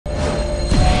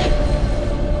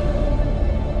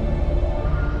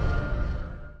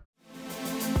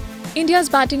India's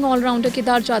batting all-rounder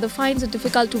Kedar Jadhav finds it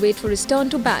difficult to wait for his turn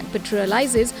to bat, but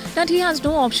realizes that he has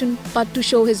no option but to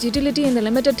show his utility in the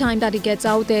limited time that he gets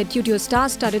out there due to a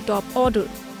star-studded top order.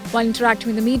 While interacting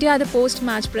with the media at the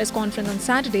post-match press conference on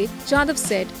Saturday, Jadhav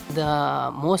said,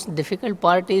 "The most difficult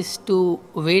part is to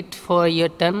wait for your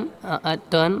turn,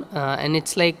 and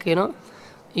it's like,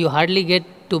 you hardly get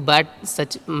to bat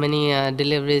such many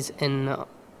deliveries in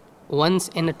once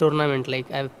in a tournament. Like,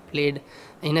 I've played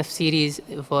enough series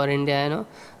for India,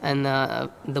 and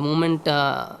the moment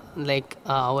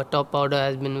our top order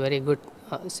has been very good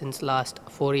since last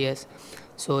 4 years.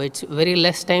 So it's very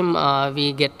less time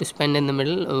we get to spend in the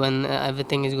middle when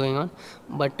everything is going on.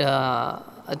 But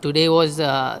today was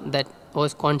that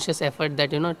was conscious effort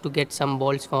that to get some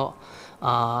balls for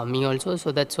me also.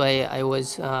 So that's why I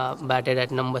was batted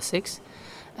at number 6,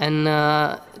 and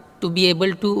to be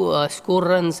able to score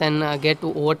runs and get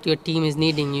what your team is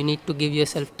needing, you need to give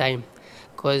yourself time,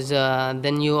 because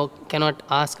then you cannot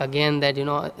ask again that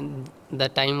the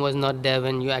time was not there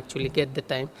when you actually get the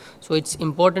time. So it's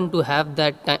important to have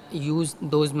that use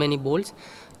those many balls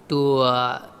to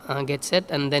get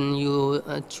set, and then you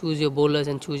choose your bowlers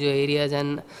and choose your areas,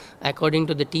 and according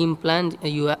to the team plan,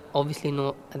 you obviously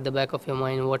know at the back of your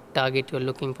mind what target you're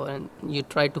looking for, and you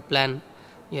try to plan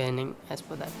your inning as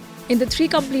per that. In the 3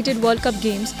 completed World Cup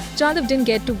games, Jadhav didn't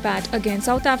get to bat against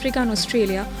South Africa and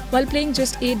Australia while playing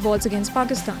just 8 balls against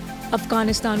Pakistan.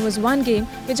 Afghanistan was one game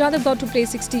where Jadhav got to play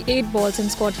 68 balls and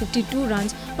scored 52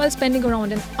 runs while spending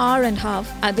around an hour and a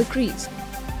half at the crease.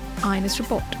 INS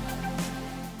report.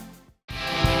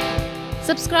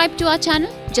 Subscribe to our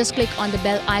channel. Just click on the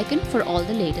bell icon for all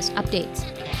the latest updates.